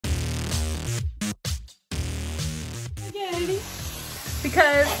Kennedy?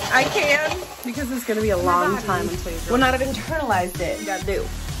 Because I can. Because it's gonna be a long time until you would not have internalized it. You gotta do.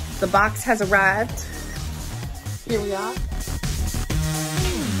 The box has arrived. Here we are.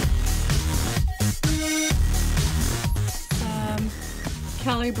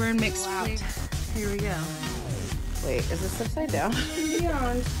 Calorie burn mix flavor. Here we go. Wait, is this upside down?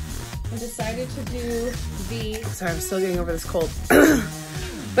 Beyond. I decided to do the. Sorry, I'm still getting over this cold.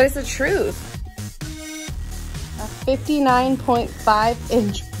 But it's the truth. A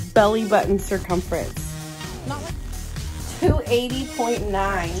 59.5-inch belly button circumference. Not like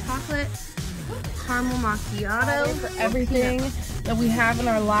 280.9. Chocolate caramel macchiato for everything that we have in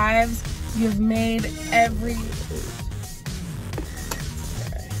our lives. You've made every.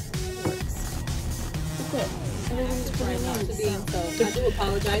 I do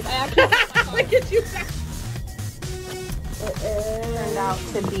apologize. I actually look at you. It turned out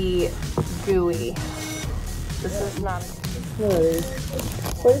to be gooey. This is not. Calories.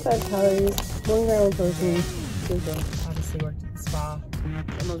 45 calories. 1 gram of protein. Obviously worked at the spa.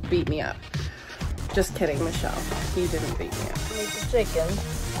 Almost beat me up. Just kidding, Michelle. You didn't beat me up. The chicken.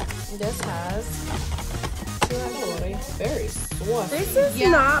 This has. Very swampy. This is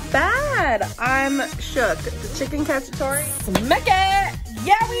not bad. I'm shook. The chicken cacciatore. Smack it!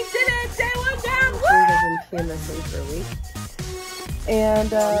 Yeah, we did it! Day 1 down! Woo! Been PMSing for a week. And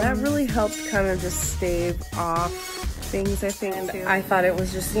that really helps kind of just stave off things, I think. And I thought it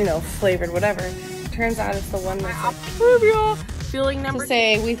was just, you know, flavored, whatever. Turns out it's the one that's OPTAVIA feeling number 2.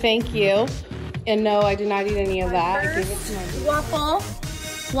 Say we thank you. And no, I did not eat any of that. I gave it to my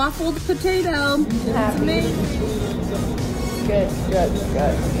waffled potato. It's amazing. Good.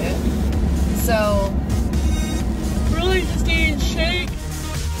 So, really just eating shake.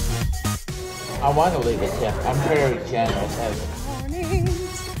 I want to leave it here. I'm very generous.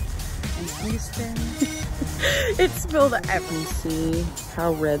 It spilled everything. See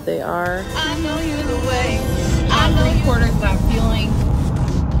how red they are. I know you're the way. I know 3/4 that feeling.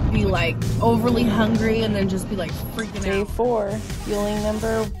 Be like overly hungry and then just be like freaking out. Day 4, feeling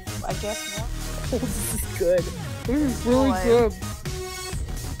number, I guess, 1. Oh, this is good. This is really good.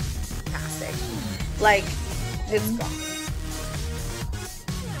 Fantastic. Like, it's gone.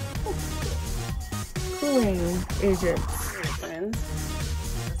 Cooling agents. Friends.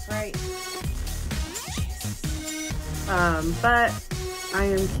 That's right. But I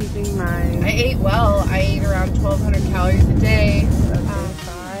am keeping my. I ate well. I ate around 1,200 calories a day.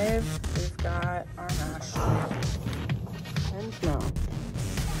 We've got our hash. And no.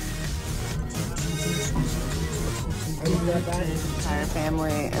 Entire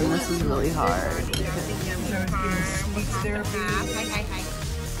family, and this is really hard.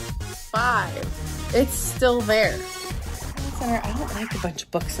 5. It's still there. I don't like a bunch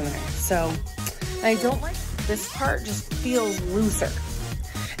of books in there, so I don't like this part. Just feels looser,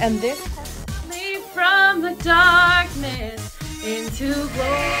 and this part. Leave from the darkness into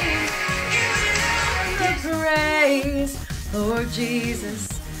glory. The praise, Lord Jesus.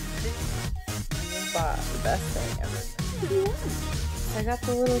 I bought the best thing ever. I got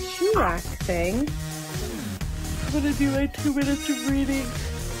the little shoe rack thing. I'm gonna do my 2 minutes of reading.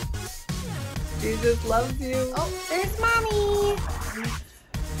 Jesus loves you. Oh, there's mommy.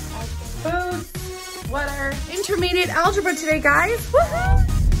 Food, sweater, intermediate algebra today, guys. Woohoo!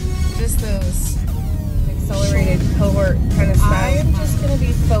 Just those accelerated cohort kind of stuff. I am just gonna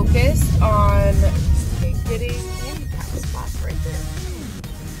be focused on getting handicap spots right there.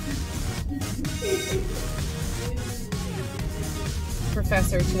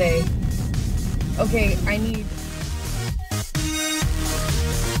 Professor today. Okay, I need.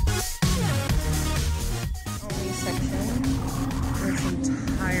 Only section. This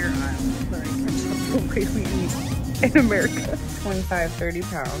entire aisle that I catch up the way we eat in America. 25, 30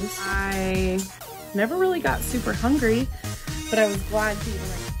 pounds. I never really got super hungry, but I was glad to eat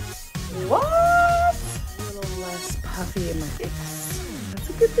like, what? A little less puffy in my face. That's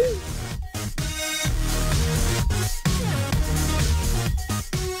a good thing.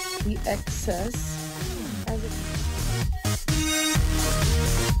 The excess.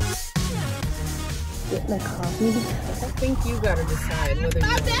 Get my coffee. I think you gotta decide whether you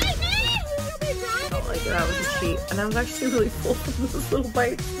don't like it. That was a cheat. And I was actually really full from those little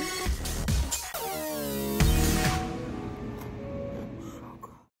bites.